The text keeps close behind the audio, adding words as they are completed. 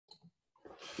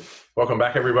Welcome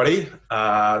back, everybody.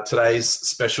 Today's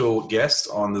special guest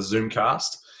on the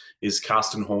Zoomcast is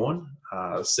Karsten Horne,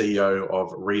 CEO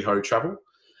of REHO Travel.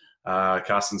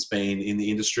 Karsten's been in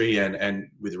the industry and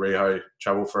with REHO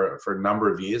Travel for a number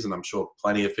of years, and I'm sure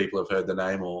plenty of people have heard the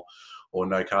name or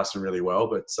know Karsten really well.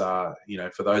 But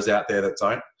for those out there that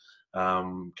don't,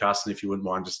 Karsten, if you wouldn't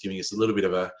mind just giving us a little bit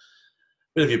of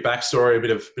your backstory, a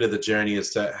bit of the journey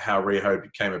as to how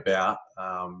REHO came about,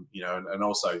 and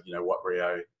also what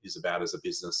REHO is about as a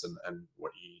business and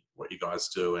what you guys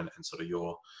do and sort of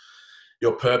your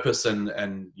purpose and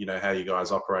how you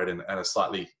guys operate in a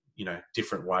slightly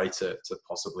different way to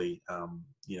possibly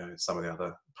some of the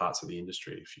other parts of the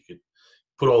industry. If you could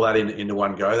put all that into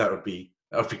one go, that would be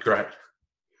great.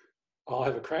 I'll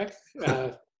have a crack.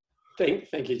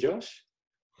 Thank you, Josh.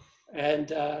 And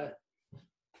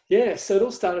so it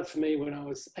all started for me when I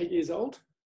was 8 years old.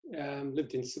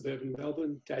 Lived in suburban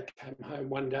Melbourne. Dad came home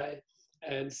one day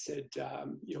and said,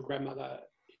 your grandmother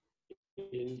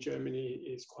in Germany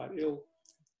is quite ill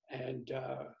and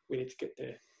we need to get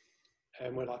there.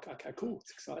 And we're like, okay, cool,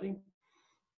 it's exciting.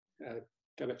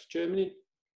 Go back to Germany,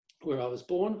 where I was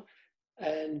born.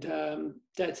 And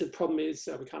Dad said, the problem is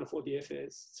we can't afford the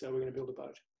airfares, so we're going to build a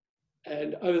boat.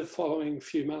 And over the following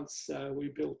few months, we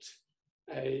built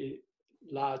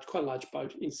quite a large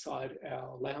boat inside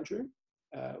our lounge room.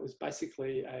 It was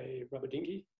basically a rubber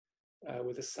dinghy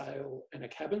with a sail and a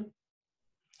cabin.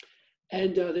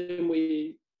 And then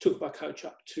we took by coach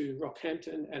up to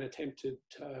Rockhampton and attempted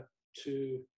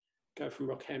to go from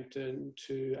Rockhampton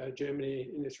to Germany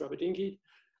in this rubber dinghy.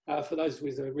 For those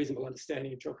with a reasonable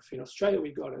understanding of geography in Australia,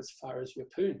 we got as far as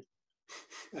Yeppoon,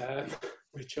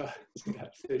 which is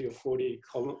about 30 or 40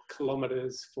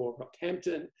 kilometres for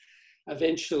Rockhampton.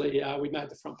 Eventually, we made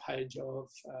the front page of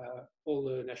all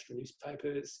the national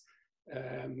newspapers.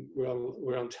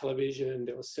 We're on television.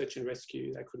 There was search and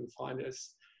rescue. They couldn't find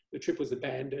us. The trip was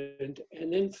abandoned.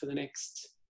 And then for the next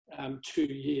nearly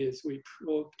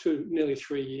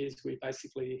 3 years, we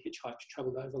basically hitchhiked,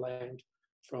 travelled overland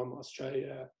from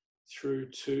Australia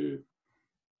through to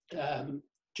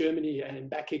Germany and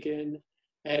back again.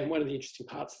 And one of the interesting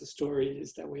parts of the story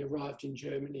is that we arrived in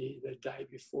Germany the day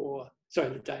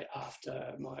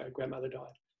after my grandmother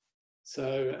died.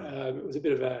 So it was a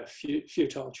bit of a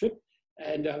futile trip.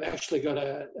 And I've actually got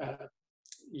a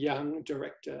young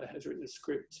director has written a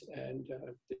script, and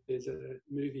there's a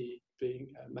movie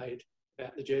being made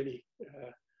about the journey,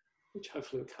 which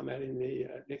hopefully will come out in the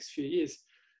next few years.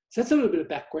 So that's a little bit of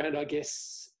background, I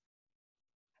guess,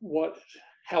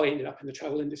 how I ended up in the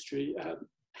travel industry.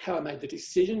 How I made the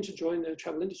decision to join the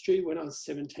travel industry. When I was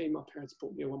 17, my parents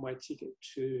bought me a one-way ticket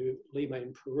to Lima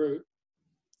in Peru.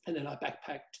 And then I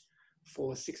backpacked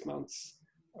for 6 months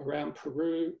around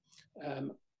Peru.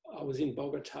 I was in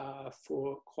Bogota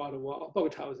for quite a while.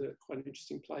 Bogota was quite an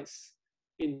interesting place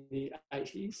in the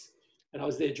 80s. And I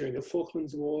was there during the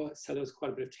Falklands War. So there was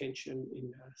quite a bit of tension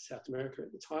in South America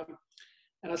at the time.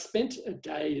 And I spent a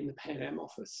day in the Pan Am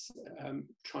office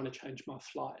trying to change my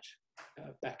flight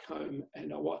back home,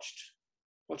 and I watched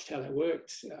how they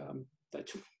worked.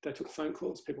 They took phone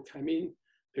calls. People came in.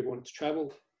 People wanted to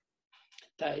travel.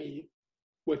 They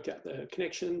worked out the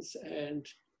connections and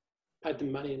paid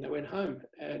them money, and they went home.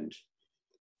 And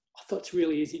I thought it's a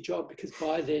really easy job because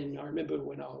by then, I remember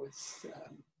when I was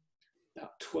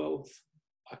about 12,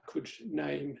 I could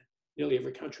name nearly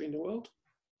every country in the world.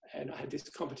 And I had this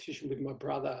competition with my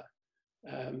brother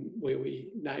where we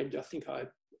named, I think I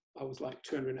was like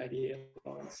 280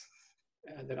 airlines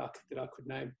that I could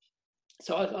name.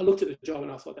 So I looked at the job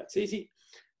and I thought, that's easy.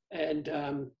 And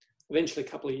eventually, a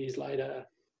couple of years later,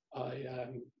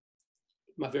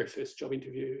 my very first job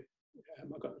interview,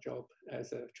 I got the job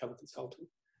as a travel consultant.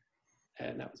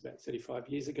 And that was about 35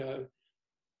 years ago.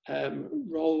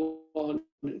 Roll on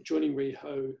joining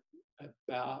REHO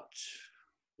about,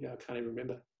 I can't even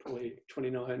remember, probably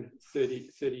 29, 30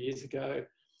 years ago.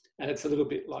 And it's a little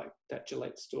bit like that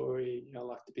Gillette story. I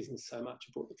liked the business so much,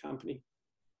 I bought the company.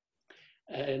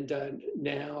 And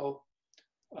now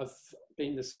I've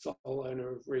been the sole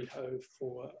owner of REHO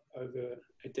for over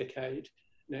a decade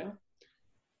now.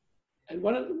 And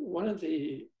one of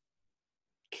the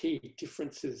key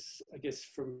differences, I guess,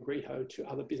 from REHO to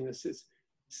other businesses,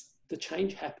 the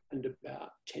change happened about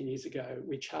 10 years ago.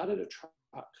 We chartered a truck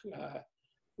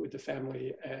with the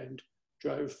family and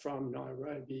drove from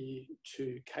Nairobi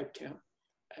to Cape Town.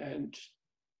 And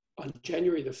on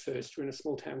January the 1st, we're in a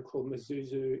small town called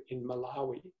Mzuzu in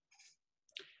Malawi.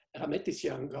 And I met this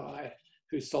young guy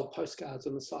who sold postcards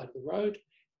on the side of the road,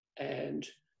 and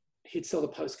he'd sell the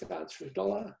postcards for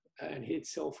 $1. and he'd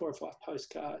sell 4 or 5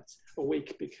 postcards a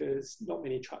week because not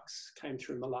many trucks came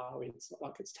through Malawi. It's not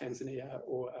like it's Tanzania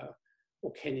or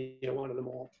Kenya, one of the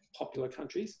more popular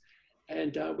countries.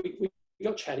 And we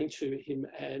got chatting to him,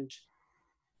 and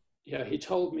he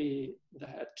told me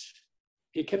that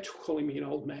he kept calling me an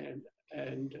old man,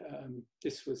 and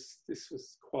this was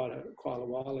quite a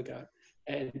while ago.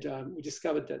 And we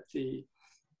discovered that the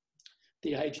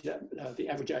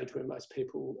average age where most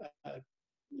people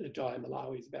die in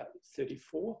Malawi is about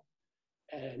 34,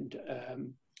 and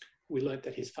we learnt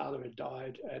that his father had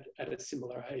died at a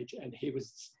similar age, and he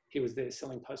was there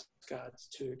selling postcards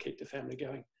to keep the family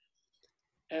going.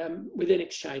 We then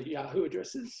exchanged Yahoo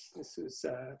addresses. This was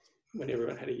when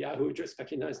everyone had a Yahoo address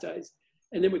back in those days,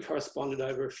 and then we corresponded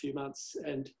over a few months.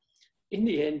 And in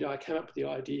the end, I came up with the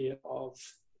idea of,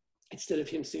 instead of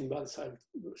him sitting by the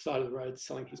side of the road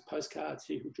selling his postcards,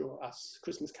 he would draw us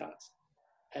Christmas cards.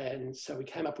 And so we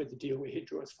came up with the deal where he'd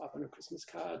draw us 500 Christmas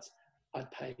cards. I'd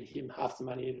pay him half the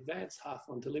money in advance, half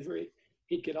on delivery.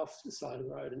 He'd get off the side of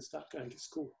the road and start going to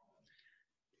school.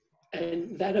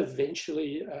 And that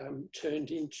eventually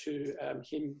turned into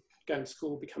him going to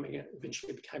school,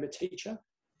 eventually became a teacher.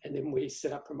 And then we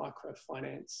set up a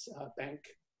microfinance bank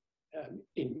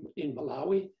in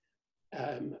Malawi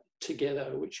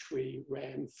together, which we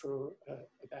ran for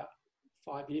about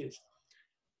 5 years.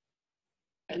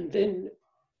 And then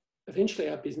eventually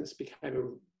our business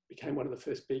became one of the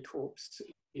first B Corps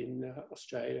in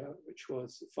Australia, which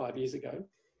was 5 years ago.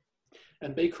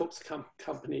 And B Corps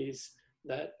companies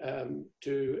that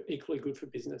do equally good for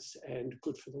business and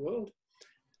good for the world.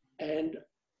 And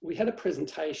we had a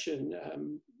presentation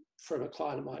from a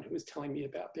client of mine who was telling me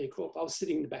about B Corp. I was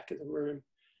sitting in the back of the room.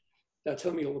 They were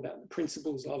telling me all about the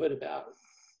principles of it, about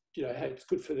how it's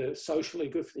good for the socially,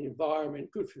 good for the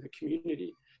environment, good for the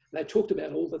community. And they talked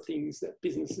about all the things that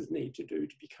businesses need to do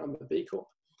to become a B Corp.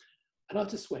 And I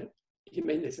just went, you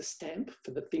mean there's a stamp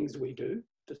for the things we do,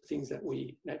 the things that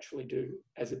we naturally do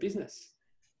as a business?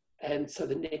 And so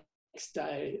the next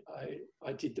day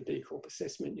I did the B Corp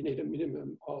assessment. You need a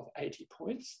minimum of 80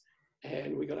 points,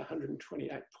 and we got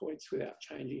 128 points without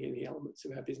changing any elements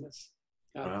of our business.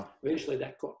 Wow. Eventually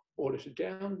that got audited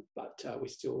down, but we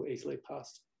still easily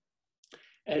passed.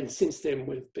 And since then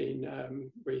we've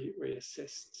been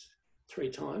reassessed 3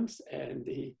 times, and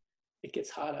it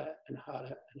gets harder and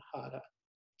harder and harder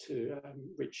to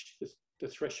reach the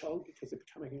threshold because they're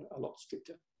becoming a lot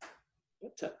stricter.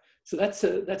 But, so that's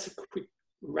a quick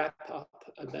wrap up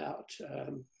about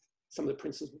some of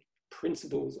the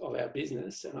principles of our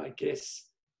business, and I guess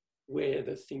where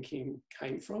the thinking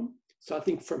came from. So I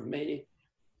think for me,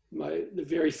 the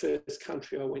very first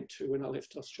country I went to when I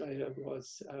left Australia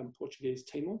was Portuguese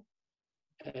Timor.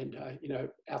 And,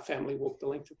 our family walked the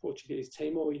length of Portuguese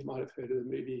Timor. You might have heard of the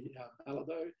movie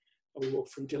Balabo. We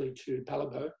walked from Dili to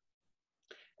Balabo.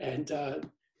 And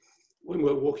when we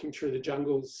were walking through the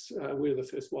jungles, we were the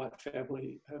first white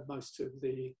family most of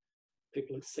the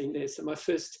people had seen there. So my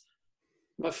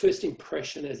first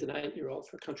impression as an 8-year-old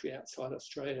for a country outside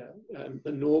Australia,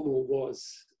 the normal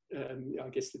was, I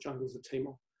guess, the jungles of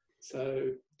Timor. So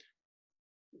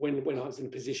when I was in a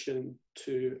position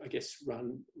to, I guess,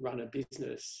 run a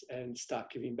business and start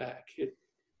giving back, it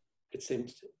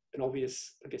seemed an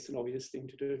obvious thing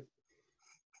to do.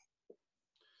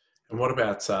 And what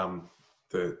about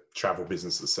the travel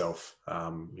business itself?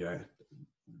 Where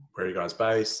are you guys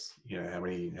based? How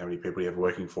many people do you have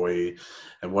working for you,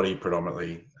 and what are you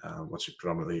predominantly? What's your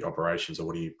predominantly operations, or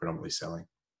what are you predominantly selling?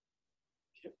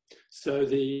 Yep. So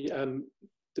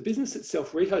the business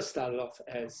itself, REHO, started off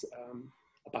as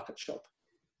a bucket shop,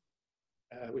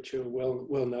 which are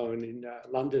well known in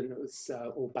London. It was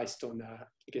all based on,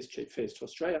 cheap fares to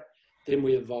Australia. Then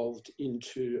we evolved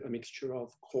into a mixture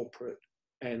of corporate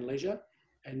and leisure,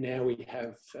 and now we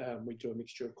do a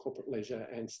mixture of corporate, leisure,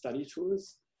 and study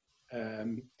tours.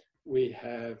 We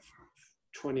have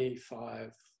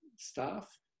 25 staff.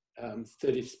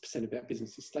 30% of our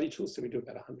business is study tours, so we do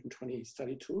about 120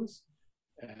 study tours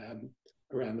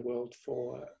around the world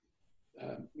for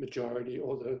majority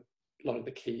or a lot of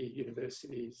the key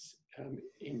universities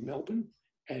in Melbourne,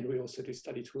 and we also do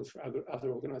study tours for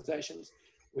other organisations.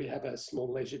 We have a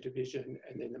small leisure division,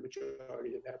 and then the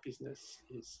majority of our business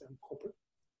is corporate.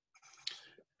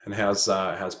 And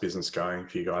how's business going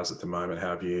for you guys at the moment? How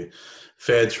have you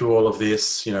fared through all of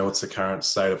this? What's the current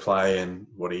state of play, and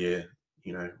what are you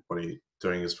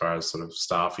doing as far as sort of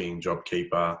staffing,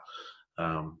 JobKeeper,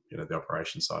 the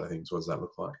operation side of things? What does that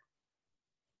look like?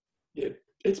 Yeah,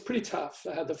 it's pretty tough.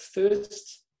 The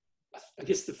first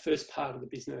part of the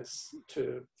business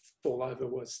to fall over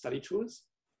was study tours.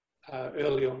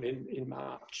 Early on in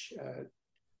March,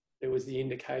 there was the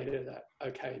indicator that,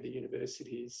 okay, the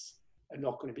universities are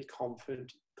not going to be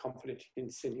confident in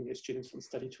sending their students on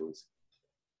study tours.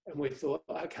 And we thought,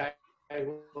 okay,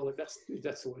 well, if that's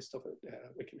the worst of it,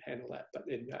 we can handle that. But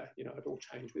then, you know, it all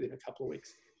changed within a couple of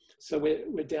weeks. So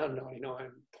we're down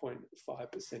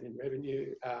 99.5% in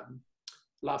revenue.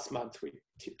 Last month, we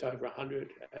tipped over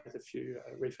 100 as a few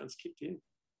refunds kicked in.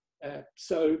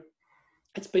 So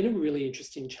it's been a really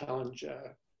interesting challenge,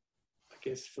 I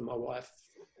guess, for my wife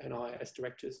and I as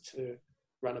directors to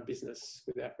run a business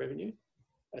without revenue.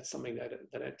 That's something that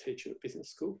they don't teach you at business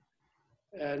school.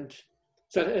 And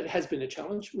so it has been a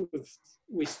challenge.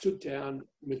 We stood down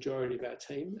the majority of our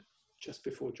team just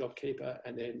before JobKeeper,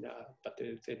 and then, but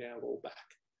they're now all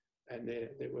back and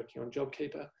they're working on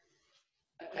JobKeeper.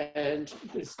 And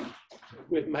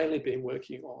we've mainly been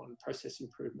working on process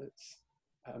improvements,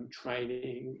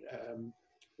 training.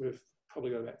 We've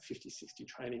probably got about 50, 60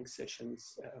 training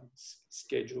sessions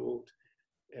scheduled.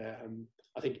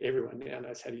 I think everyone now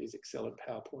knows how to use Excel and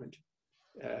PowerPoint.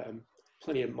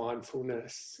 Plenty of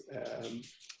mindfulness,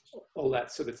 all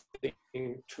that sort of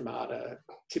thing, Tramata,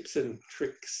 tips and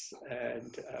tricks,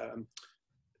 and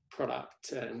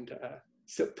product and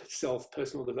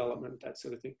personal development, that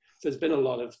sort of thing. So there's been a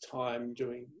lot of time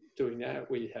doing that.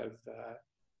 We have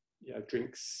you know,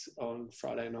 drinks on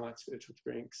Friday nights, virtual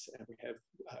drinks, and we have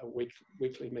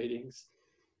weekly meetings.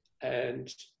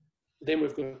 And then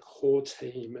we've got a core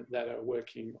team that are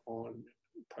working on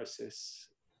process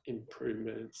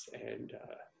improvements and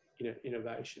you know,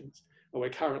 innovations. And we're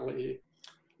currently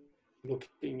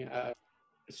looking at,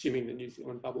 assuming the New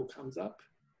Zealand bubble comes up,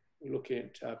 we're looking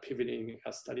at pivoting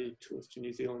our study tours to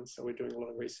New Zealand. So we're doing a lot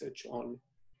of research on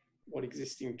what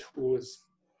existing tours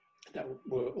that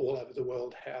were all over the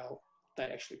world, how they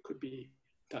actually could be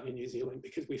done in New Zealand,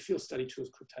 because we feel study tours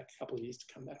could take a couple of years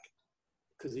to come back,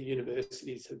 because the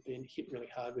universities have been hit really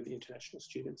hard with the international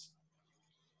students.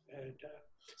 And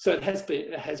so it has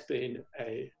been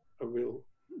a real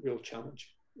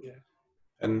challenge. Yeah.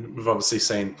 And we've obviously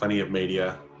seen plenty of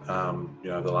media, you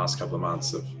know, the last couple of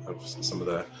months of some of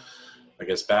the, I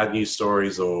guess, bad news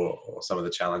stories or some of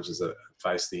the challenges that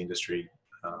face the industry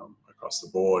across the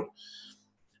board.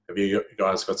 Have you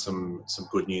guys got some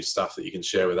good news stuff that you can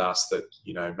share with us that,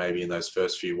 you know, maybe in those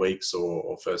first few weeks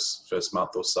or first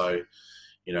month or so,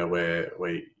 you know, where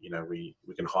we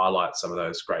can highlight some of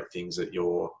those great things that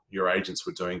your agents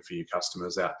were doing for your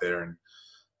customers out there, and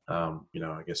you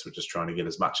know, I guess we're just trying to get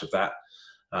as much of that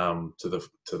to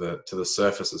the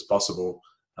surface as possible.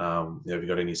 You know, have you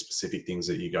got any specific things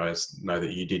that you guys know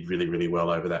that you did really, really well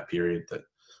over that period that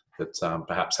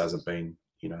perhaps hasn't been,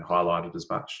 you know, highlighted as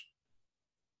much?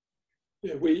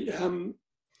 Yeah, we've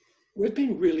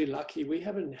been really lucky. We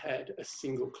haven't had a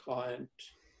single client,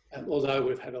 although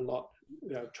we've had a lot,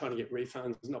 you know, trying to get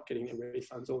refunds, not getting the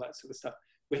refunds, all that sort of stuff.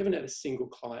 We haven't had a single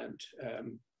client.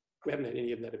 We haven't had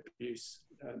any of that abuse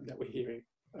that we're hearing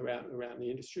around the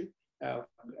industry. Our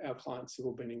clients have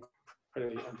all been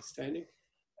incredibly understanding.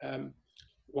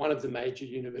 One of the major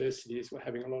universities were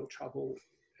having a lot of trouble.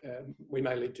 We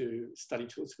mainly do study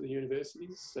tours for the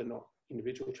universities, so not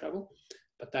individual travel,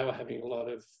 but they were having a lot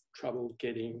of trouble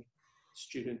getting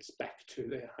students back to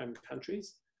their home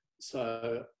countries.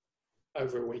 So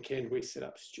over a weekend, we set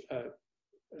up a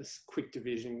quick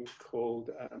division called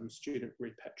Student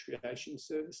Repatriation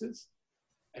Services.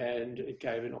 And it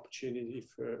gave an opportunity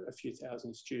for a few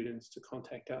thousand students to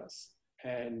contact us.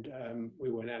 And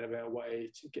we went out of our way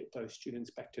to get those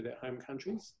students back to their home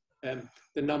countries.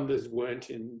 The numbers weren't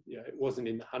in, you know, it wasn't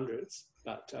in the hundreds,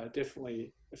 but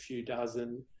definitely a few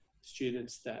dozen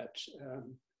students that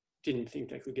didn't think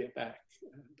they could get back.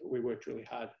 But we worked really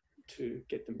hard to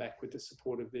get them back with the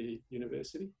support of the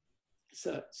university.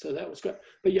 So that was great.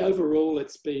 But yeah, overall,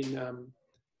 it's been,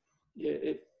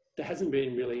 there hasn't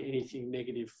been really anything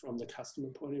negative from the customer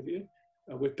point of view.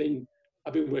 I've been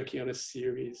working on a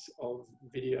series of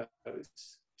videos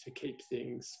to keep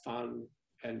things fun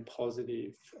and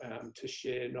positive, to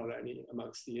share not only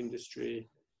amongst the industry,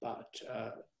 but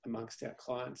amongst our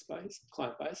client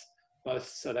base, both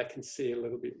so they can see a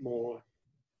little bit more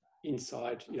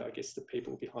inside, you know, I guess the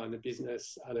people behind the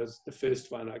business. There was the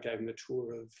first one, I gave them a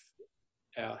tour of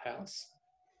our house.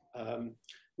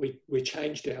 We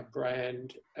changed our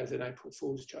brand as an April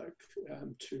Fool's joke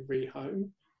to REHO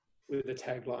with the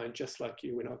tagline, "Just like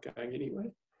you, we're not going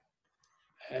anywhere."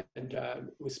 And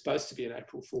it was supposed to be an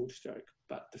April Fool's joke,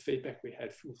 but the feedback we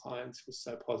had from clients was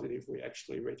so positive, we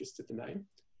actually registered the name.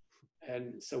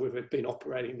 And so we've been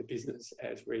operating the business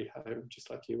as REHO, just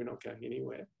like you, we're not going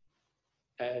anywhere.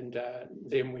 And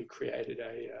then we created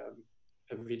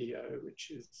a video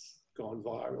which has gone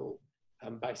viral,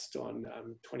 based on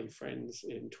 20 friends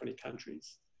in 20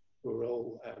 countries who are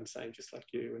all saying, just like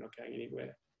you, we're not going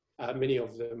anywhere. Many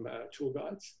of them are tour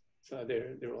guides, so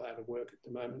they're all out of work at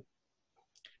the moment.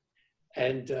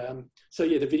 And so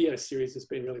yeah, the video series has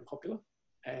been really popular,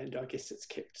 and I guess it's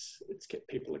kept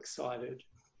people excited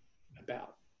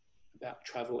about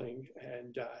traveling,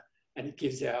 and it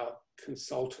gives our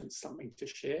consultants something to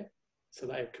share, so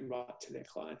they can write to their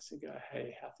clients and go,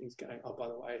 hey, how are things going? Oh, by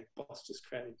the way, boss just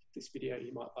created this video,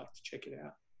 you might like to check it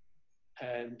out.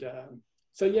 And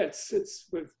so yeah,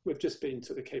 we've just been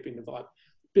sort of keeping the vibe.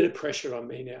 Bit of pressure on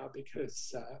me now,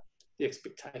 because the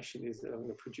expectation is that I'm going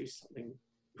to produce something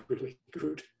really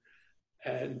good.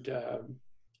 And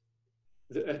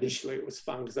initially it was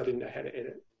fun because I didn't know how to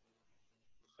edit.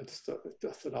 I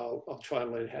thought I'll try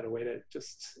and learn how to edit,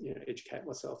 just, you know, educate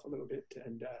myself a little bit.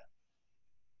 And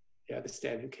yeah, the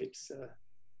standard keeps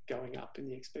going up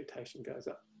and the expectation goes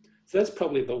up. So that's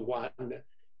probably the one.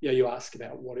 Yeah, you ask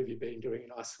about what have you been doing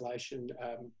in isolation.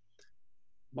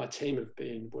 My team have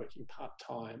been working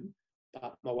part-time,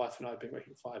 but my wife and I have been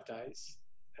working 5 days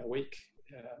a week,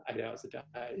 8 hours a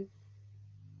day.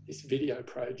 This video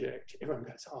project, everyone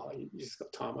goes, oh, you just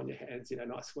got time on your hands, you know,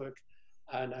 nice work.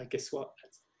 And guess what?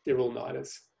 They're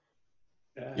all-nighters.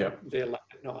 Yep. They're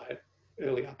late at night,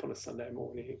 early up on a Sunday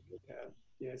morning.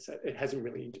 Yeah, so it hasn't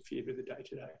really interfered with the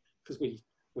day-to-day, because we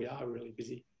are really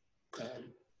busy.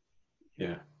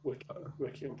 Yeah,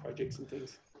 working on projects and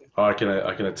things. Yeah. I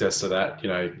can attest to that. You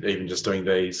know, even just doing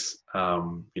these,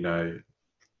 you know,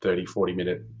 30, 40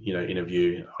 minute, you know,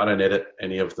 interview. I don't edit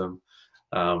any of them,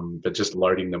 but just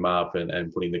loading them up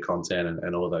and putting the content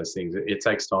and all of those things, it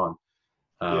takes time.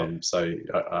 So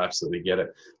I absolutely get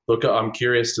it. Look, I'm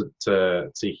curious to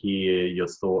hear your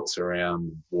thoughts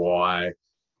around why,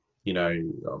 you know,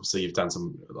 obviously you've done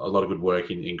a lot of good work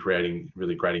in creating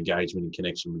really great engagement and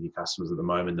connection with your customers at the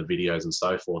moment, the videos and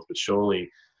so forth, but surely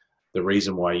the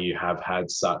reason why you have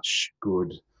had such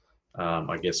good,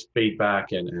 I guess,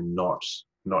 feedback and not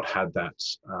had that,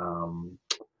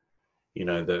 you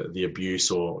know, the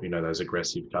abuse or, you know, those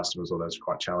aggressive customers or those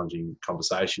quite challenging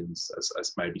conversations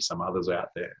as maybe some others out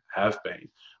there have been.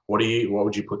 What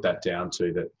would you put that down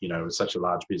to, that, you know, it's such a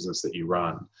large business that you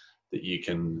run, that you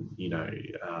can, you know,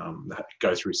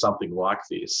 go through something like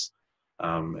this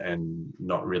and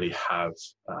not really have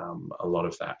a lot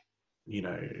of that, you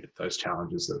know, those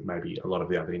challenges that maybe a lot of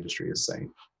the other industry has seen?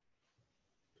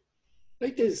 I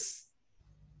think there's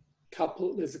a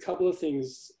couple of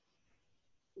things.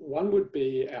 One would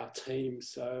be our team.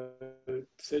 So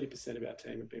 30% of our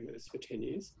team have been with us for 10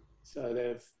 years. So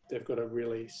they've got a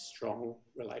really strong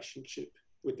relationship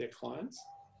with their clients,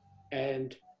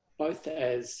 and both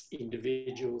as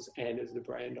individuals and as the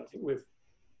brand, I think we've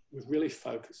really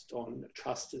focused on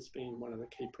trust as being one of the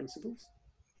key principles.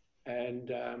 And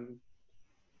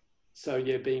so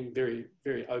yeah, being very,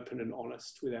 very open and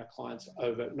honest with our clients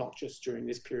over, not just during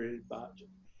this period, but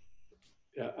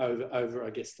over,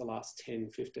 I guess, the last 10,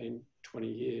 15, 20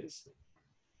 years.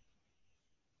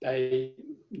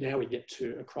 Now we get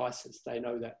to a crisis, they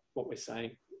know that what we're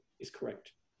saying is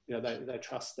correct. You know, they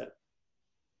trust that,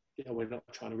 you know, we're not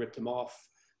trying to rip them off,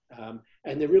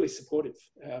 and they're really supportive.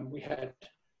 We had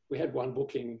one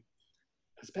booking.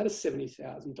 It was about a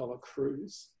 $70,000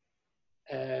 cruise,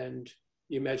 and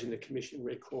you imagine the commission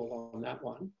recall on that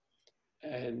one.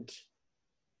 And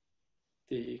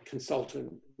the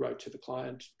consultant wrote to the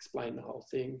client, explained the whole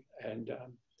thing, and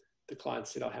the client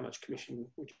said, "Oh, how much commission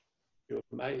would you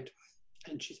have made?"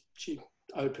 And she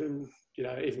opened, you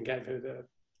know, even gave her the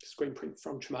screen print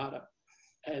from Timor.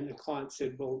 And the client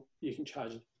said, "Well, you can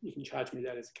charge me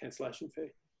that as a cancellation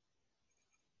fee."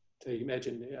 So you can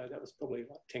imagine, you know, that was probably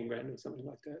like 10 grand or something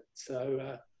like that.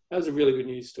 So that was a really good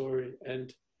news story,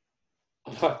 and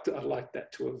I'd like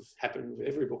that to have happened with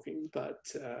every booking. But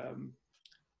to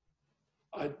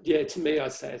me,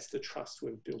 I'd say it's the trust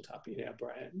we've built up in our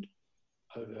brand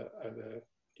over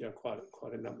you know, quite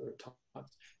a number of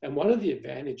times. And one of the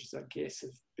advantages, I guess,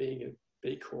 of being a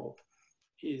B Corp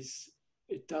is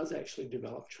it does actually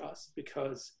develop trust,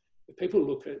 because if people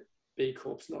look at B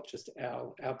Corps, not just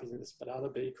our business, but other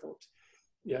B Corps,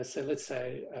 you know, so let's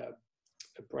say a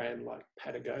brand like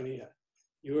Patagonia,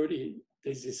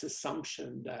 there's this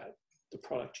assumption that the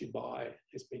product you buy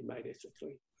has been made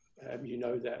ethically. You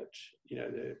know that, you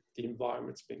know, the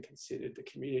environment's been considered, the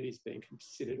community's been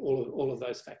considered, all of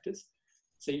those factors.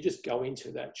 So you just go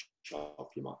into that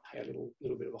shop, you might pay a little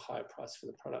bit of a higher price for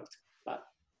the product, but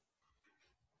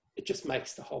it just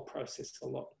makes the whole process a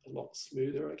lot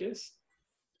smoother, I guess.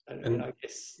 And I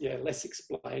guess, yeah, less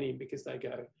explaining, because they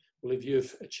go, well, if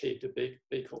you've achieved a B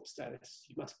Corp status,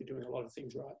 you must be doing a lot of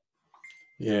things right.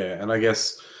 Yeah, and I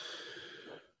guess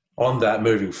on that,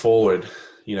 moving forward,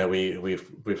 you know,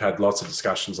 we've had lots of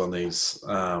discussions on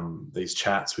these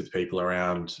chats with people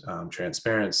around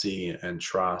transparency and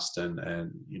trust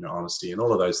and you know, honesty and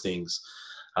all of those things.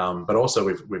 But also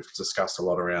we've discussed a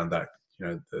lot around that, you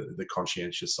know, the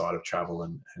conscientious side of travel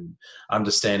and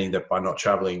understanding that by not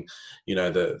traveling, you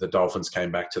know, the dolphins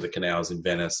came back to the canals in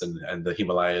Venice and the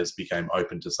Himalayas became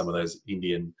open to some of those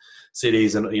Indian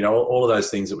cities, and, you know, all of those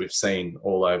things that we've seen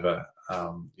all over,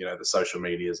 you know, the social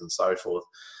medias and so forth.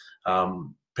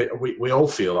 We all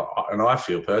feel, and I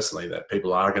feel personally, that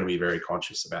people are going to be very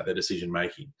conscious about their decision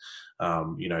making,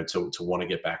 you know, to want to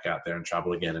get back out there and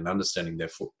travel again, and understanding their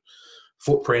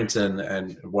footprint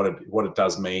and what it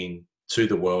does mean to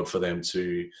the world for them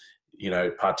to, you know,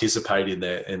 participate in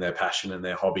their passion and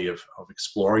their hobby of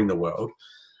exploring the world.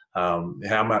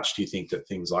 How much do you think that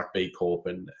things like B Corp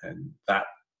and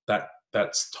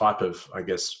that's type of, I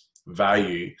guess,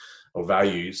 value or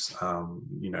values,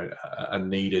 you know, are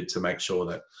needed to make sure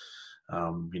that,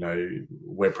 you know,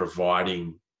 we're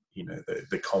providing, you know,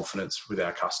 the confidence with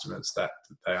our customers that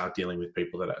they are dealing with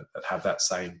people that have that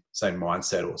same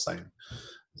mindset or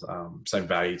same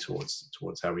value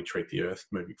towards how we treat the earth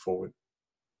moving forward.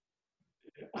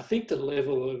 I think the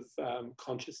level of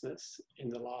consciousness in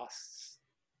the last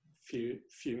few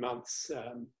months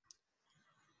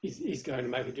is going to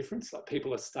make a difference. Like,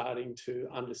 people are starting to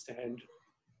understand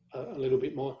a little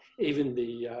bit more. Even the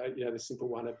you know, the simple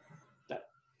one of that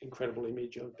incredible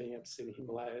image of being able to see the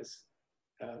Himalayas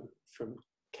from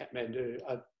Kathmandu,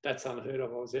 that's unheard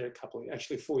of. I was there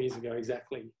actually 4 years ago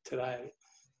exactly today.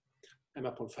 I'm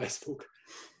up on Facebook,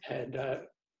 and I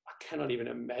cannot even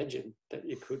imagine that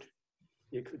you couldn't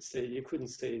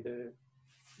see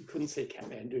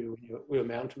Kathmandu when we were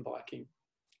mountain biking,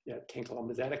 you know, 10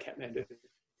 kilometres out of Kathmandu.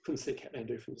 Couldn't see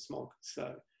Kathmandu from the smog.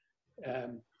 So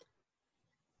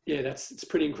yeah, it's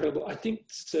pretty incredible. I think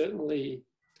certainly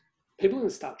people are going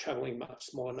to start travelling much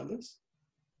smaller numbers,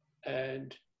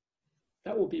 and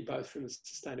that will be both from the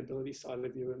sustainability side of the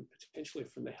view and potentially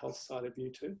from the health side of view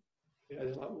too. You know,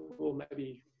 they're like, well,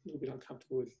 maybe a little bit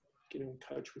uncomfortable with getting on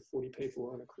a coach with 40 people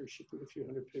or on a cruise ship with a few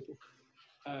hundred people.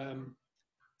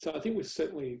 So I think we're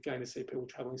certainly going to see people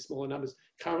travelling smaller numbers.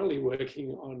 Currently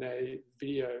working on a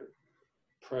video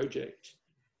project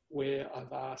where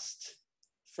I've asked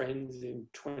friends in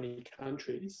 20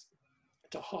 countries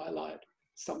to highlight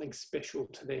something special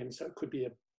to them. So it could be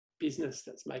a business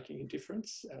that's making a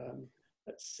difference,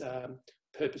 that's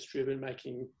purpose-driven,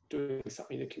 doing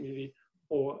something in the community,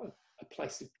 or a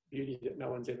place of beauty that no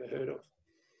one's ever heard of.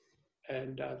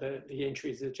 And the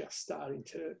entries are just starting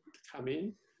to come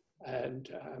in. And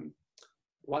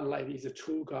one lady is a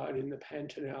tour guide in the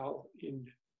Pantanal in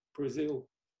Brazil.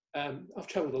 I've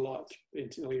travelled a lot, been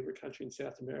to nearly every country in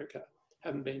South America,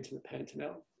 haven't been to the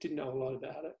Pantanal, didn't know a lot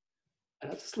about it. And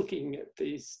I was just looking at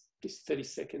these 30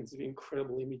 seconds of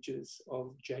incredible images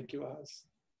of jaguars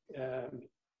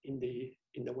in the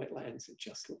wetlands. It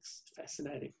just looks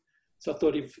fascinating. So I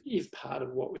thought if part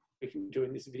of what we can do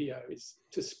in this video is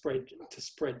to spread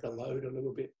the load a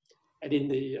little bit. And in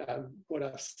the what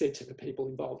I've said to the people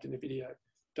involved in the video,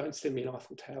 don't send me an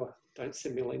Eiffel Tower, don't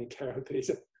send me Leaning Tower of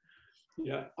Pisa.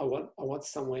 You know, I want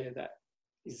somewhere that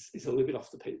is a little bit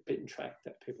off the beaten track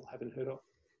that people haven't heard of.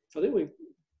 So I think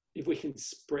if we can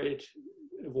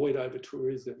avoid over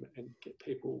tourism and get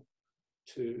people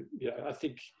to, you know, I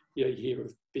think, you know, you hear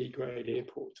of B grade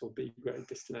airports or B grade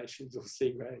destinations or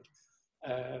C grade.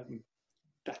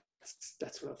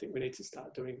 That's what I think we need to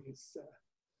start doing, is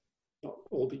not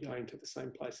all be going to the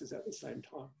same places at the same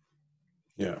time.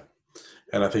 Yeah,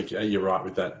 and I think you're right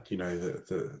with that. You know,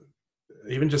 the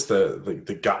even just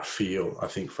the gut feel, I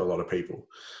think, for a lot of people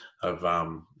of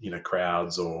you know,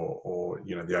 crowds or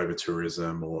you know, the over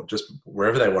tourism or just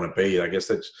wherever they want to be. I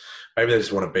guess maybe they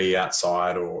just want to be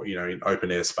outside or, you know, in open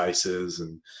air spaces,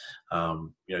 and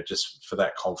you know, just for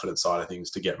that confidence side of things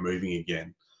to get moving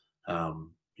again.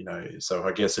 You know, so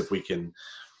I guess if we can,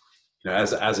 you know,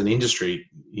 as an industry,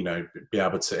 you know, be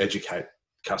able to educate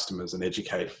customers and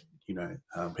educate, you know,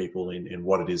 people in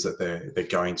what it is that they're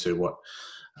going to,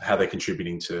 how they're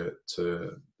contributing to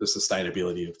the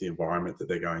sustainability of the environment that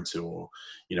they're going to, or,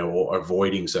 you know, or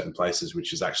avoiding certain places,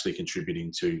 which is actually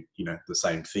contributing to, you know, the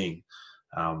same thing,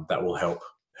 that will help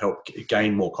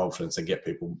gain more confidence and get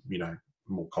people, you know,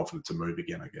 more confident to move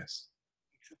again, I guess.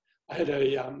 I had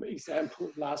a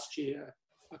example last year.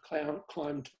 I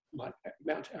climbed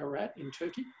Mount Ararat in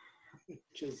Turkey,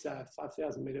 which is a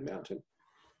 5,000 metre mountain.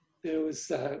 There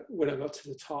was, when I got to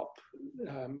the top,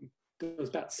 there was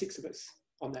about 6 of us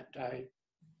on that day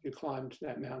who climbed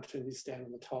that mountain. You stand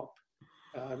on the top,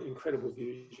 incredible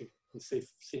views. You can see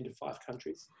into 5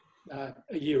 countries. A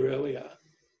year earlier,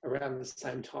 around the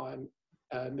same time,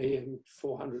 me and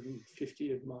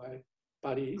 450 of my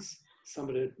buddies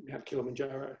summited Mount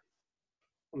Kilimanjaro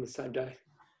on the same day.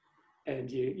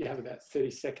 And you have about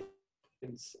 30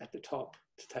 seconds at the top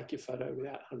to take your photo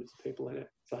without hundreds of people in it.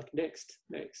 It's like next,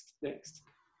 next, next.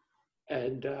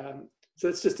 And so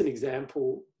it's just an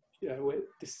example, where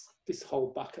this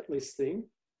whole bucket list thing,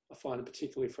 I find it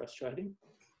particularly frustrating.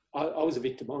 I was a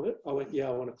victim of it. I went, I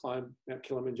want to climb Mount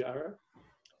Kilimanjaro.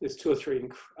 There's 2 or 3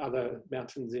 other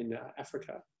mountains in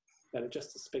Africa that are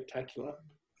just as spectacular,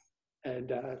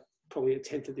 and probably a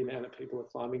tenth of the amount of people are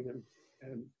climbing them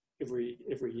every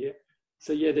year.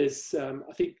 So there's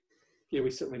I think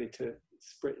we certainly need to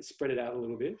spread it out a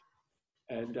little bit,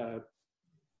 and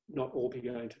not all be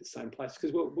going to the same place,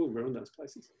 because we'll ruin those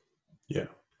places. Yeah,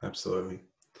 absolutely.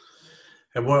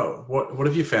 And what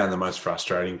have you found the most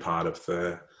frustrating part of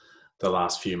the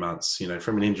last few months,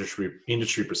 from an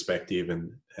industry perspective,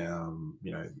 and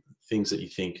things that you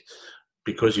think,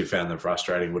 because you found them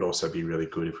frustrating, would also be really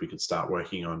good if we could start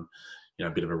working on, a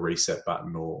bit of a reset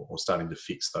button, or starting to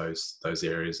fix those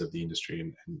areas of the industry,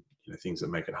 and things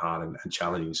that make it hard and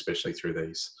challenging, especially through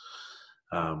these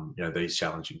these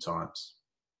challenging times.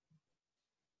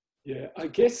 Yeah, I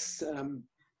guess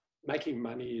making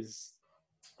money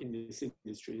in this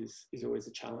industry is always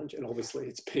a challenge, and obviously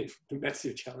it's been a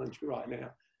massive challenge right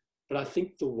now. But I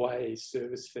think the way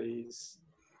service fees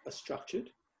are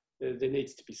structured, there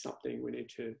needs to be something. We need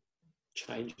to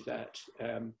change that,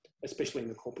 especially in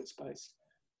the corporate space.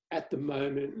 At the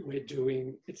moment,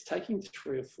 it's taking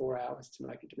 3 or 4 hours to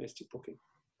make a domestic booking.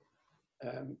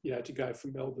 To go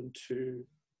from Melbourne to,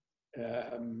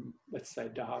 let's say,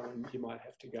 Darwin, you might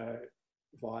have to go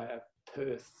via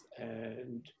Perth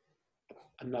and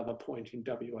another point in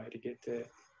WA to get there,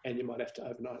 and you might have to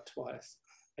overnight twice,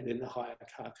 and then the hire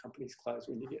car companies close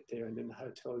when you get there, and then the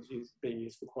hotel is being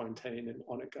used for quarantine, and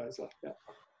on it goes like that.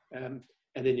 And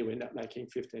then you end up making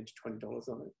 $15 to $20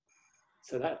 on it.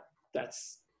 So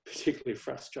that's particularly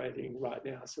frustrating right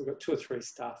now. So we've got 2 or 3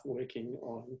 staff working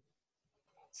on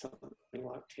something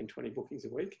like 10, 20 bookings a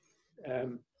week.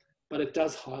 But it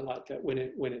does highlight that when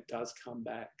it does come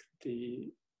back,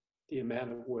 the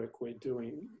amount of work we're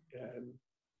doing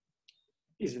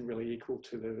isn't really equal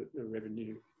to the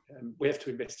revenue. We have to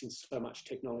invest in so much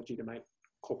technology to make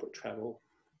corporate travel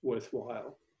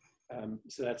worthwhile.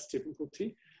 So that's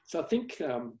difficulty. So I think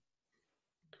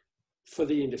for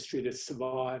the industry to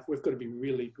survive, we've got to be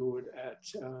really good at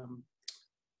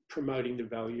promoting the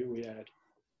value we add.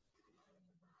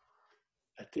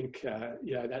 I think,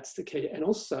 that's the key. And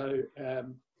also,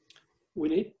 we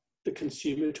need the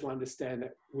consumer to understand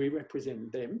that we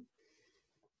represent them.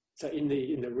 So in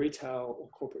the retail or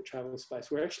corporate travel space,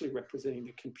 we're actually representing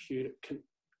the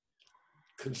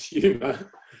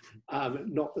consumer,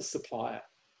 not the supplier.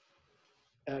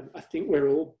 I think we're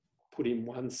all put in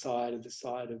one side of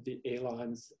the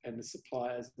airlines and the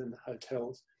suppliers and the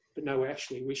hotels, but no, we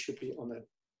should be on the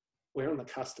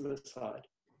customer side.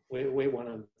 We're one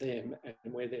of them,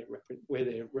 and we're there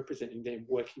representing them,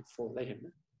 working for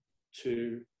them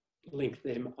to link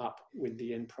them up with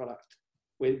the end product.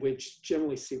 We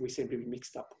generally we seem to be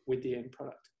mixed up with the end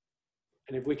product.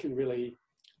 And if we can really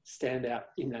stand out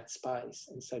in that space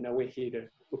and say, no, we're here to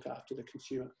look after the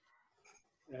consumer,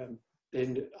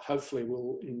 then hopefully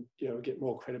we'll get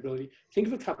more credibility. Think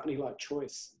of a company like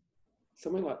Choice.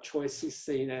 Someone like Choice is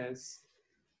seen as,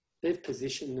 they've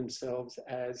positioned themselves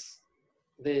as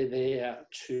they're there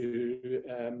to,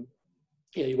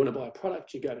 you want to buy a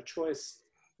product, you go to Choice,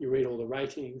 you read all the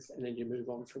ratings, and then you move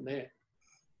on from there.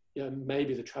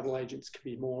 Maybe the travel agents could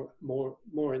be more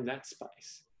in that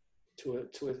space to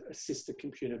assist the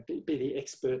consumer, be the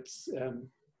experts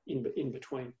in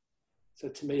between. So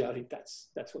to me, I think that's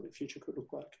what the future could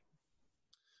look like.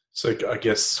 So I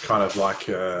guess kind of like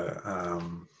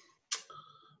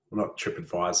not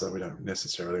TripAdvisor. We don't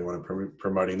necessarily want to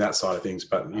promoting that side of things,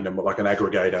 but like an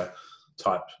aggregator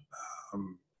type.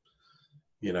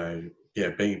 Being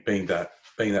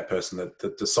that person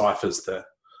that deciphers the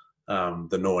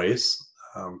noise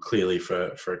clearly for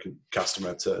a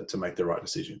customer to make the right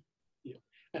decision. Yeah,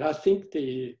 and I think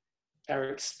our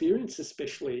experience,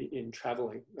 especially in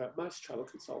traveling, most travel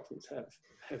consultants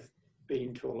have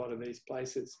been to a lot of these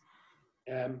places.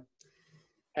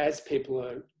 As people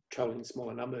are traveling in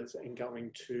smaller numbers and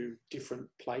going to different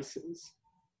places,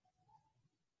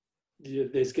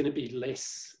 there's going to be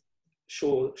less.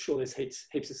 Sure, there's heaps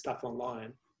of stuff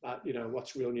online, but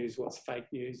what's real news, what's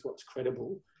fake news, what's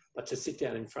credible. But to sit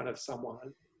down in front of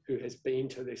someone who has been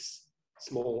to this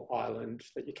small island,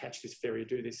 that you catch this ferry,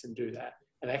 do this and do that,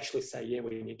 and actually say, yeah,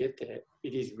 when you get there,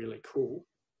 it is really cool,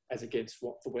 as against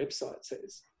what the website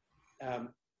says.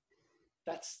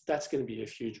 that's going to be a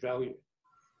huge value,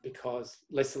 because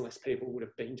less and less people would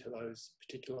have been to those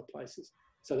particular places.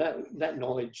 So that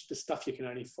knowledge, the stuff you can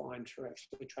only find through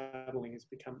actually traveling, has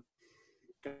going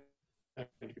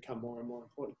to become more and more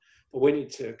important. But we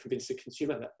need to convince the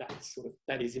consumer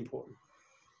that is important.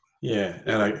 Yeah,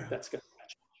 and that's going to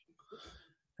change.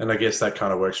 And I guess that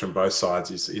kind of works from both sides,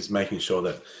 is making sure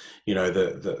that, you know,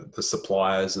 the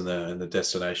suppliers and the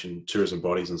destination tourism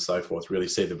bodies and so forth really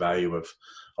see the value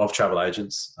of travel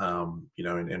agents, you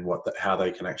know, and how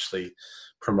they can actually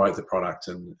promote the product.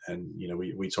 And you know,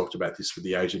 we talked about this with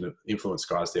the agent influence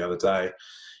guys the other day,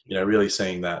 you know, really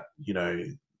seeing that, you know,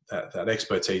 that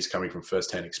expertise coming from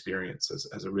firsthand experience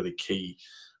as a really key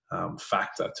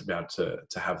factor to be able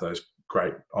to have those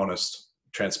great, honest,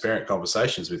 transparent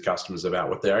conversations with customers about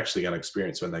what they're actually going to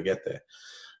experience when they get there,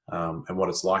 and what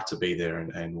it's like to be there,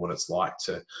 and what it's like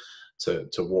to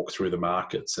walk through the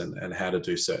markets, and how to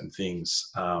do certain things,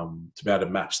 to be able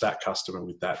to match that customer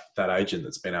with that agent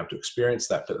that's been able to experience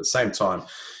that. But at the same time,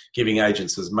 giving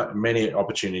agents as many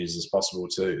opportunities as possible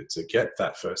to get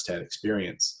that first-hand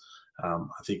experience,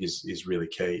 I think is really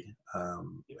key,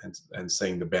 and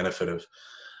seeing the benefit of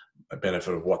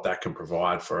what that can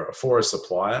provide for a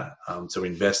supplier, to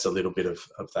invest a little bit of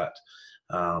that,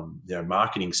 you know,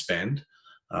 marketing spend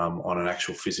on an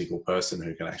actual physical person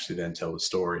who can actually then tell the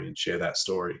story and share that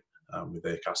story with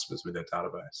their customers, with their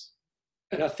database.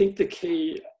 And I think the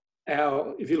key,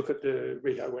 if you look at the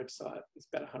REHO website, there's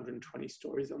about 120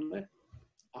 stories on there.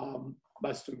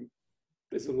 Most of them,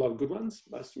 there's a lot of good ones,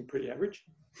 most of them pretty average.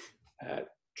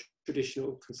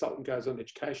 Traditional consultant goes on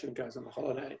education, goes on a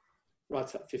holiday,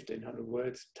 writes up 1,500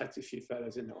 words, takes a few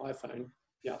photos in the iPhone,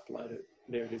 you upload it,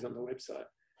 there it is on the website.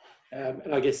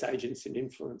 And I guess agents and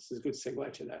influence is a good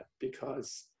segue to that,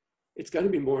 because it's going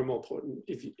to be more and more important.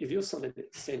 If you're something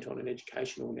that's sent on an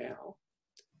educational now,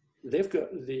 they've got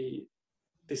the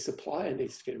supplier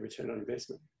needs to get a return on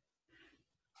investment.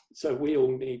 So we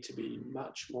all need to be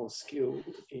much more skilled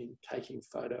in taking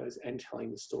photos and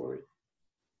telling the story.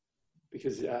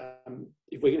 Because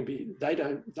if we're going to be,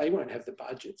 they won't have the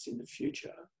budgets in the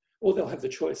future, or they'll have the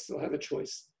choice. They'll have a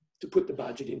choice to put the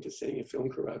budget into sending a film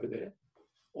crew over there,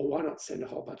 or why not send a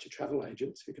whole bunch of travel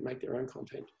agents who can make their own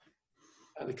content?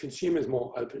 The consumer's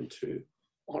more open to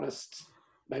honest,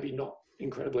 maybe not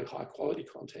incredibly high quality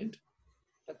content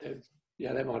that they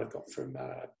might have got from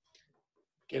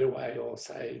Getaway, or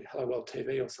say Hello World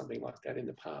TV or something like that in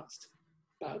the past.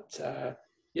 But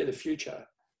the future,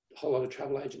 a whole lot of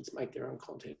travel agents make their own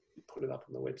content, put it up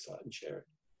on the website and share it.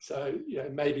 So, you know,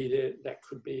 maybe that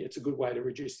could be, it's a good way to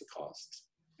reduce the costs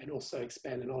and also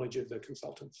expand the knowledge of the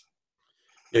consultants.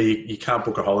 Yeah, you can't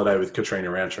book a holiday with Katrina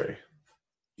Roundtree.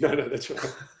 No, that's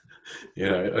right. You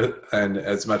know, and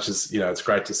as much as, you know, it's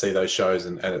great to see those shows,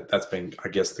 and that's been, I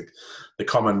guess, the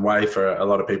common way for a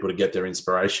lot of people to get their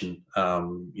inspiration,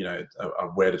 you know,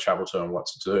 of where to travel to and what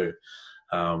to do.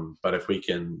 But if we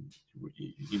can,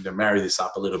 you know, marry this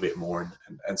up a little bit more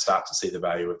and start to see the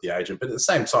value of the agent, but at the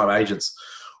same time, agents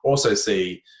also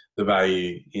see the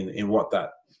value in what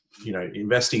that, you know,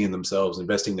 investing in themselves,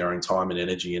 investing their own time and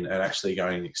energy, and actually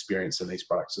going and experiencing these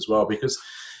products as well. Because,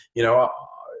 you know,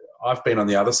 I've been on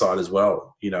the other side as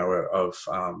well, you know, of,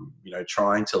 you know,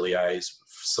 trying to liaise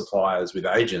suppliers with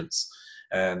agents,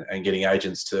 and getting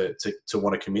agents to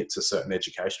want to commit to certain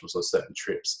educational or certain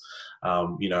trips,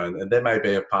 you know, and there may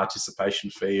be a participation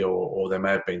fee, or there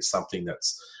may have been something that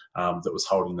was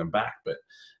holding them back. But,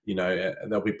 you know,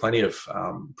 there'll be plenty of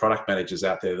product managers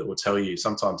out there that will tell you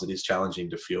sometimes it is challenging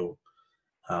to fill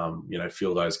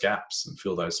those gaps and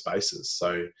fill those spaces.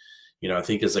 So, you know, I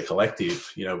think as a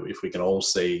collective, you know, if we can all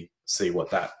see what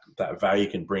that value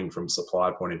can bring from a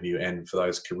supply point of view, and for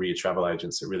those career travel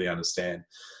agents that really understand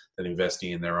that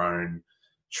investing in their own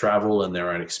travel and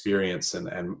their own experience,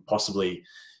 and possibly,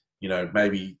 you know,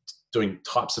 maybe doing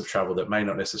types of travel that may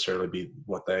not necessarily be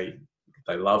what they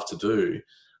love to do,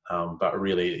 but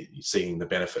really seeing the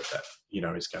benefit that, you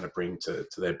know, is going to bring to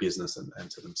their business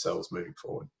and to themselves moving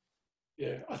forward.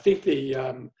 Yeah, I think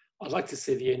I'd like to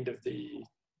see the end of the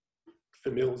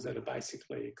famils that are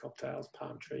basically cocktails,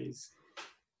 palm trees.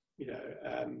 You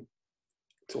know,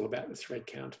 it's all about the thread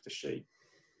count of the sheet.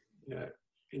 You know,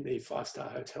 in the 5-star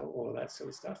hotel, all of that sort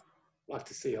of stuff. I'd like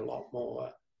to see a lot more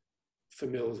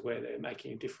famils where they're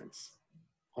making a difference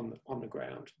on the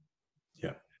ground.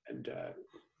 Yeah, and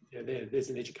there's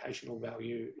an educational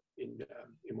value in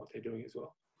what they're doing as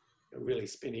well. You know, really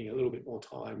spending a little bit more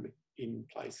time in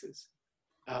places.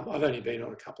 I've only been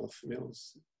on a couple of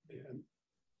famils,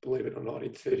 believe it or not,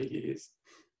 in 30 years.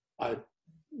 I've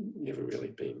never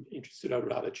really been interested. I'd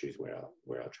rather choose where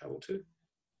I travel to.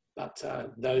 But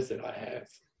those that I have,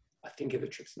 I think of the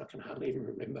trips and I can hardly even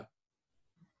remember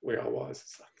where I was.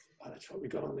 It's like, oh, that's right, we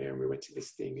got on there and we went to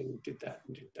this thing and did that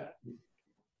and did that. And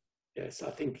yeah, so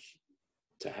I think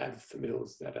to have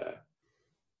familials that are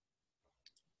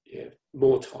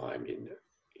more time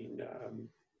in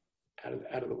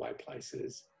out of the way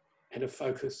places and a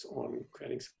focus on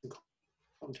creating some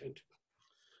content.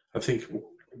 I think,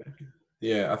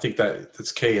 I think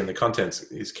that's key, and the content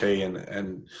is key.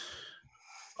 And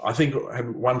I think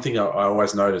one thing I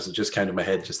always noticed, it just came to my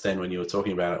head just then when you were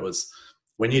talking about it, was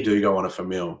when you do go on a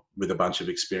famil with a bunch of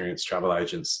experienced travel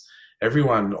agents,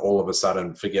 everyone all of a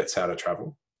sudden forgets how to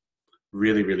travel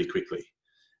really, really quickly.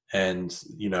 And,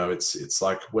 it's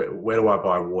like, where do I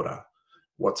buy water?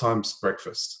 What time's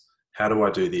breakfast? How do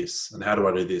I do this? And how do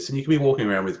I do this? And you can be walking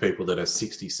around with people that are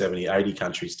 60, 70, 80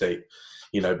 countries deep,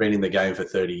 been in the game for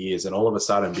 30 years. And all of a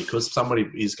sudden, because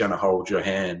somebody is going to hold your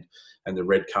hand and the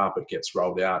red carpet gets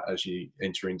rolled out as you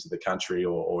enter into the country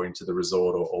or into the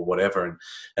resort or whatever.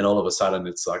 And all of a sudden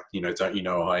it's like, don't you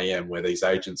know who I am? Where these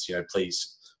agents,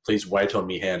 please wait on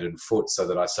me hand and foot so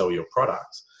that I sell your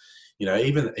product.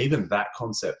 Even that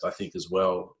concept, I think as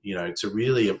well, to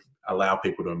really allow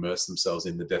people to immerse themselves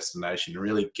in the destination and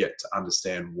really get to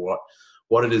understand what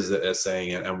it is that they're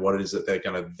seeing and what it is that they're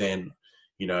going to then,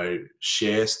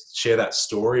 share that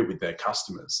story with their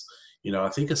customers. I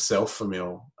think a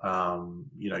self-famil,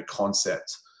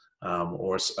 concept,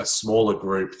 or a smaller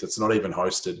group that's not even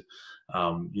hosted,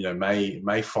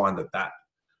 may find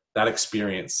that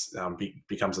experience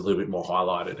becomes a little bit more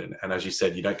highlighted. And as you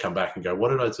said, you don't come back and go, what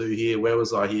did I do here? Where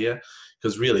was I here?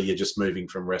 Because really you're just moving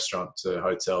from restaurant to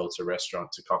hotel to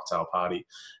restaurant to cocktail party,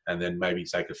 and then maybe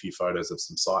take a few photos of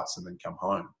some sites and then come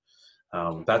home.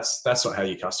 That's not how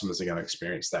your customers are going to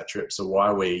experience that trip. So why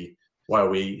are we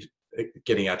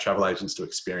getting our travel agents to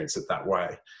experience it that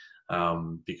way?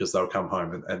 Because they'll come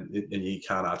home and you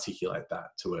can't articulate that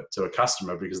to a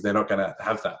customer because they're not going to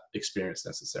have that experience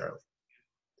necessarily.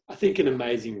 I think an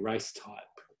amazing race type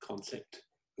concept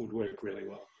would work really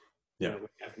well. Yeah. We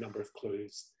have a number of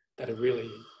clues that are really,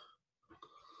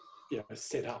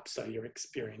 set up so you're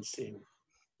experiencing,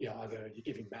 either you're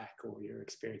giving back or you're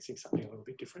experiencing something a little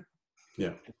bit different.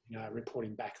 Yeah. And,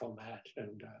 reporting back on that,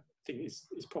 and I think is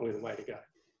probably the way to go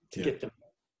to get them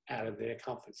out of their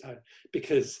comfort zone.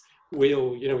 Because when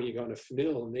you go on a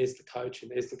famil and there's the coach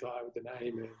and there's the guy with the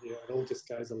name and it all just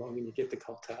goes along and you get the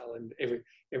cocktail and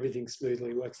everything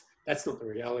smoothly works. That's not the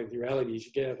reality. The reality is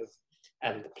you get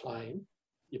out of the plane,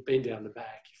 you've been down the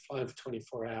back, you've flown for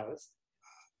 24 hours,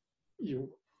 you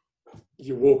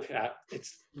walk out,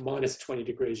 it's minus 20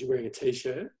 degrees, you're wearing a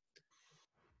t-shirt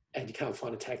and you can't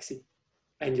find a taxi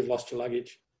and you've lost your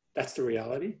luggage. That's the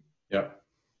reality. Yeah.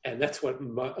 And that's what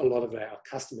a lot of our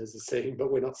customers are seeing,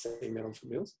 but we're not seeing that on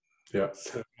famils. Yeah.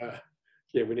 So,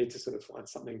 we need to sort of find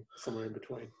something somewhere in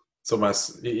between. It's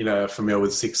almost, a famil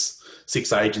with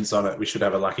six agents on it. We should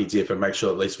have a lucky dip and make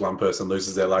sure at least one person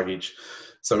loses their luggage,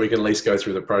 so we can at least go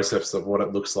through the process of what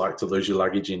it looks like to lose your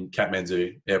luggage in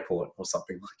Kathmandu airport or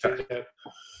something like that.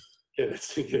 Yeah,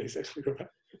 that's exactly right.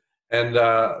 And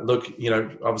look,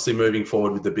 obviously moving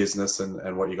forward with the business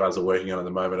and what you guys are working on at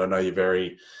the moment, I know you're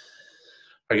very,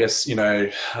 I guess, you'd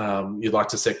like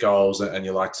to set goals and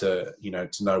you like to,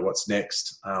 to know what's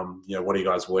next. What are you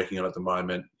guys working on at the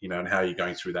moment, and how are you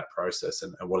going through that process,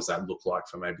 and what does that look like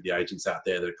for maybe the agents out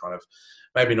there that are kind of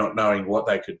maybe not knowing what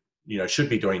they could, should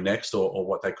be doing next or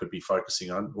what they could be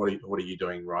focusing on? What are you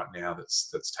doing right now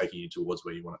that's taking you towards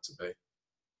where you want it to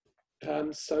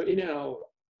be? So in our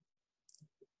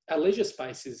leisure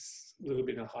space is a little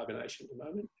bit in a hibernation at the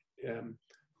moment.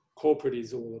 Corporate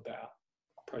is all about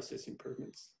process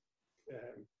improvements,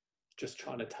 just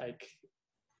trying to take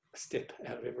a step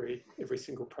out of every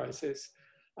single process.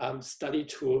 Study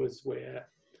tours where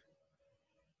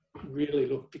really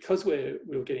look, because we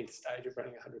were getting to the stage of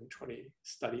running 120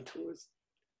 study tours,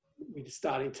 we're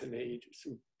starting to need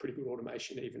some pretty good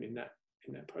automation even in that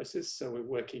process. So we're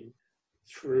working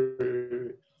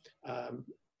through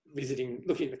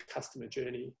looking at the customer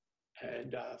journey,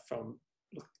 and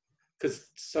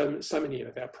because so many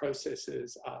of our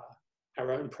processes are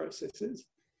our own processes.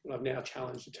 And I've now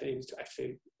challenged the teams to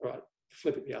actually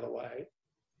flip it the other way,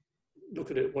 look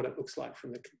at what it looks like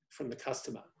from the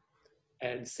customer,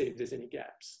 and see if there's any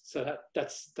gaps. So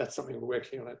that's something we're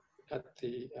working on at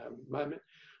the moment.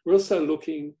 We're also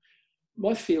looking.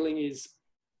 My feeling is,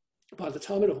 by the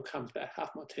time it all comes back,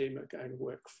 half my team are going to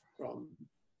work from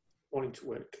wanting to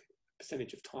work a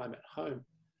percentage of time at home.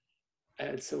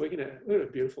 And so we're in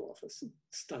a beautiful office,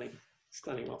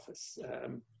 stunning office,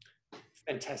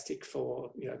 fantastic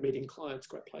for meeting clients,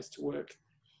 great place to work.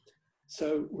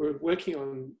 So we're working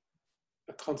on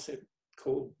a concept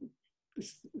called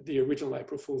the original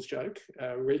April Fool's joke,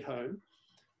 REHO,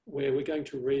 where we're going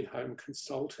to rehome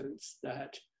consultants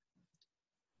that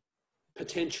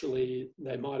potentially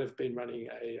they might have been running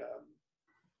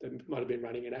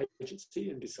an agency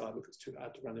and decide, look, it's too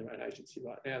hard to run their own agency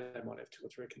right now. They might have 2 or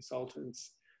 3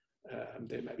 consultants.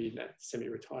 They may be in that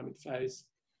semi-retirement phase,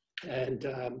 and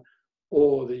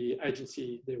or the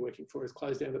agency they're working for is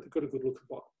closed down, but they've got a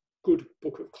good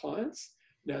book of clients.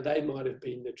 Now, they might have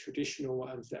been the traditional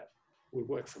ones that would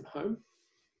work from home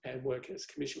and work as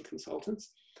commission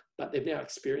consultants, but they've now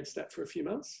experienced that for a few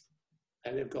months,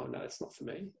 and they've gone, no, it's not for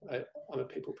me. I'm a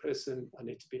people person. I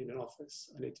need to be in an office.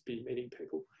 I need to be meeting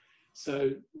people.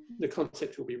 So the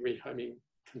concept will be rehoming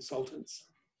consultants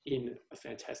in a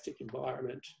fantastic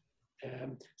environment.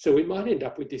 So we might end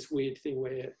up with this weird thing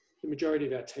where the majority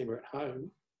of our team are at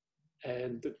home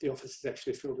and the office is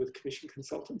actually filled with commission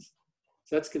consultants.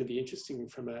 So that's going to be interesting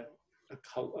from a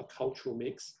cultural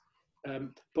mix.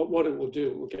 But what it will do,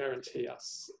 it will guarantee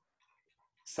us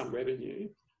some revenue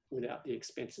without the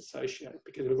expense associated,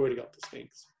 because we've already got the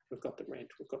things. We've got the rent,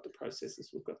 we've got the processes,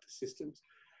 we've got the systems.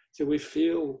 So we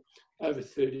feel over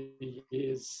 30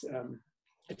 years,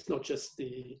 it's not just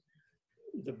the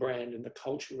brand and the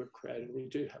culture we've created. We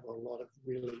do have a lot of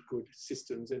really good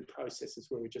systems and processes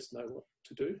where we just know what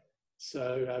to do.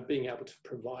 So being able to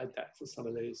provide that for some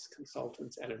of these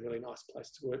consultants and a really nice place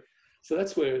to work. So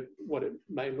that's what it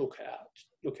may look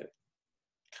at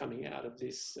coming out of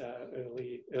this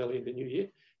early in the new year.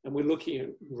 And we're looking at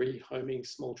rehoming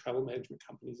small travel management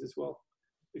companies as well,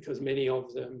 because many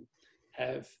of them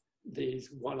have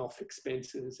these one-off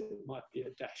expenses. It might be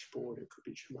a dashboard, it could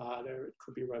be Shimada, it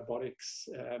could be robotics,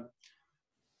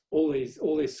 all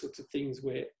these sorts of things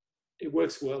where it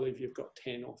works well if you've got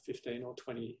 10 or 15 or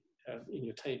 20 in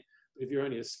your team. But if you're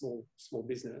only a small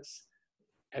business,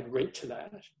 add rent to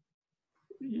that,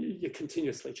 you're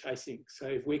continuously chasing. So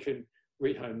if we can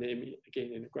rehome them,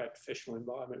 again, in a great professional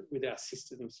environment with our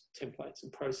systems, templates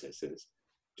and processes,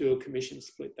 do a commission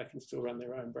split, they can still run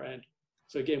their own brand.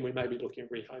 So again, we may be looking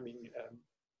at rehoming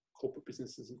corporate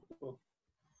businesses as well.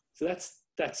 So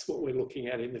that's what we're looking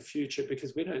at in the future,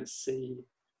 because we don't see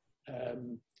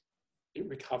it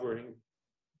recovering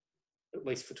at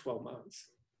least for 12 months.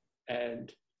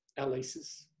 And our lease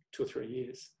is 2 or 3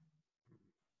 years.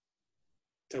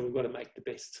 So we've got to make the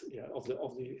best of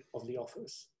the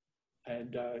office.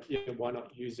 And why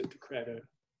not use it to create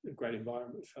a great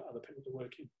environment for other people to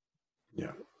work in?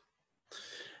 Yeah.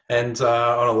 And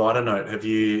on a lighter note, have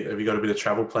you got a bit of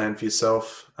travel plan for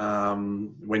yourself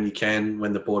when you can,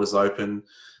 when the borders open?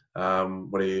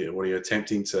 What are you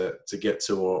attempting to get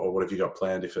to, or what have you got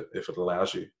planned if it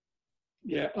allows you?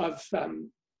 Yeah, I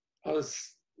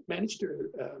managed to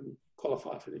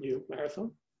qualify for the New York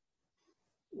Marathon,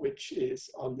 which is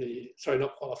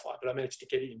not qualify, but I managed to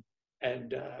get in,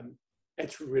 and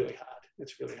it's really hard.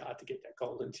 It's really hard to get that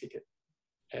golden ticket,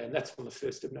 and that's on the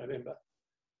 1st of November.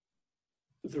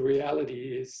 The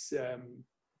reality is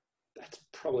that's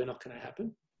probably not going to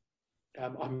happen.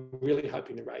 I'm really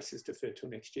hoping the race is deferred till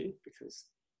next year, because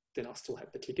then I'll still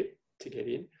have the ticket to get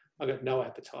in. I've got no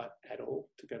appetite at all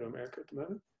to go to America at the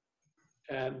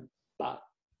moment. But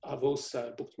I've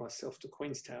also booked myself to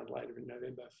Queenstown later in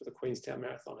November for the Queenstown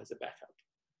Marathon as a backup.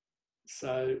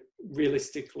 So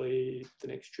realistically, the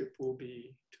next trip will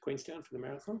be to Queenstown for the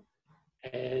marathon.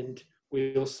 And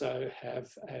we also have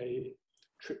a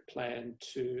trip planned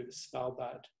to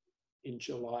Svalbard in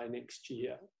July next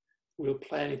year. We were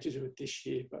planning to do it this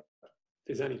year, but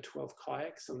there's only 12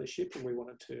 kayaks on the ship, and we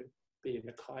wanted to be in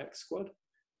the kayak squad.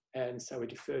 And so we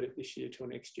deferred it this year till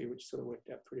next year, which sort of worked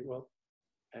out pretty well.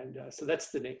 And so that's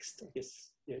the next, I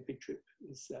guess, big trip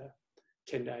is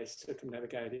 10 days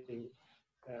circumnavigating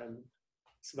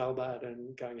Svalbard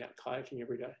and going out kayaking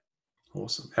every day.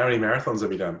 Awesome. How many marathons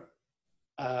have you done?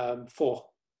 4.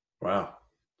 Wow.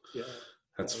 Yeah.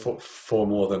 That's four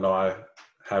more than I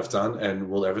have done and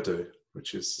will ever do,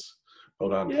 which is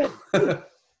well done. Yeah.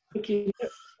 3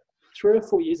 or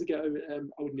 4 years ago,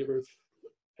 I would never have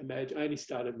imagined. I only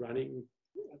started running,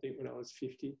 I think, when I was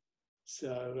 50.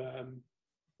 So,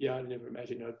 I never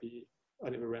imagined I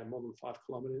never ran more than 5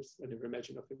 kilometres. I never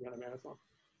imagined I could run a marathon.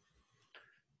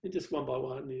 And just one by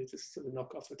one, you just sort of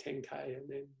knock off a 10K, and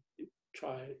then you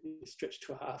stretch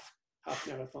to a half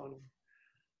marathon. And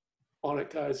on it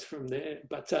goes from there.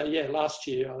 But last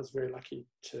year I was very lucky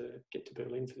to get to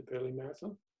Berlin for the Berlin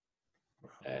Marathon.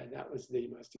 And that was the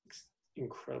most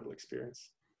incredible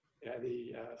experience.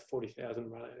 The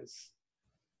 40,000 runners,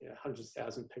 hundreds of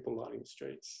thousands of people lining the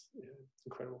streets. It's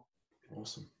incredible.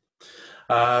 Awesome.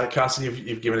 Karsten,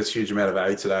 you've given us a huge amount of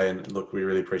value today, and look, we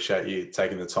really appreciate you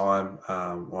taking the time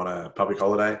on a public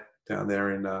holiday down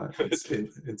there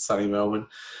in sunny Melbourne.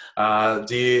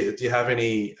 Do you have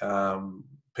any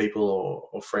people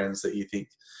or friends that you think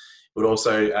would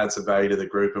also add some value to the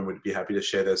group and would be happy to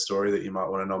share their story that you might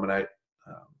want to nominate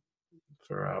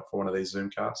for one of these Zoom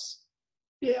casts?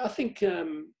 Yeah, I think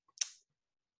Peter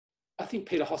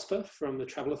Hosper from the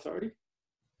Travel Authority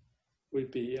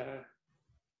would be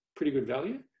pretty good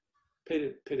value.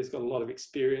 Peter's got a lot of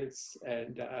experience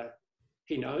and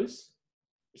he knows,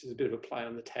 which is a bit of a play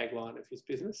on the tagline of his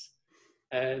business.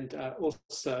 And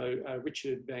also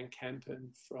Richard Van Kampen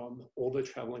from Orbit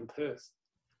Travel in Perth.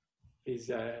 He's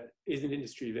an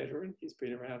industry veteran. He's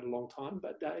been around a long time,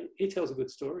 but he tells a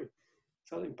good story.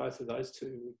 So I think both of those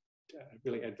two would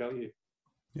really add value.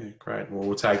 Yeah, great. Well,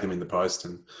 we'll tag them in the post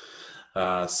and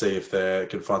see if they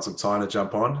can find some time to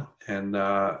jump on. And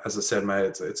as I said,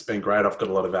 mate, it's been great. I've got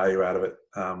a lot of value out of it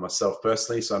myself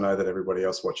personally, so I know that everybody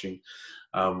else watching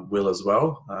will as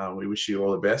well. We wish you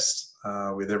all the best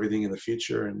with everything in the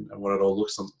future and what it all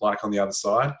looks like on the other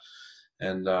side.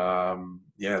 And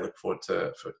yeah, look forward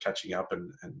to catching up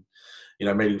and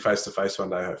meeting face to face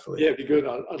one day, hopefully. Yeah, it'd be good.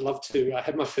 I'd love to. I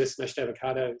had my first smashed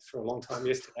avocado for a long time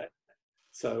yesterday.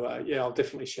 So yeah, I'll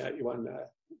definitely shout you one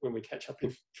when we catch up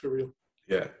for real.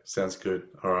 Yeah, sounds good.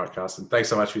 All right, Karsten. Thanks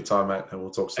so much for your time, mate, and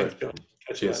we'll talk soon. Thanks, John.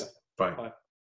 Cheers. Bye. Bye.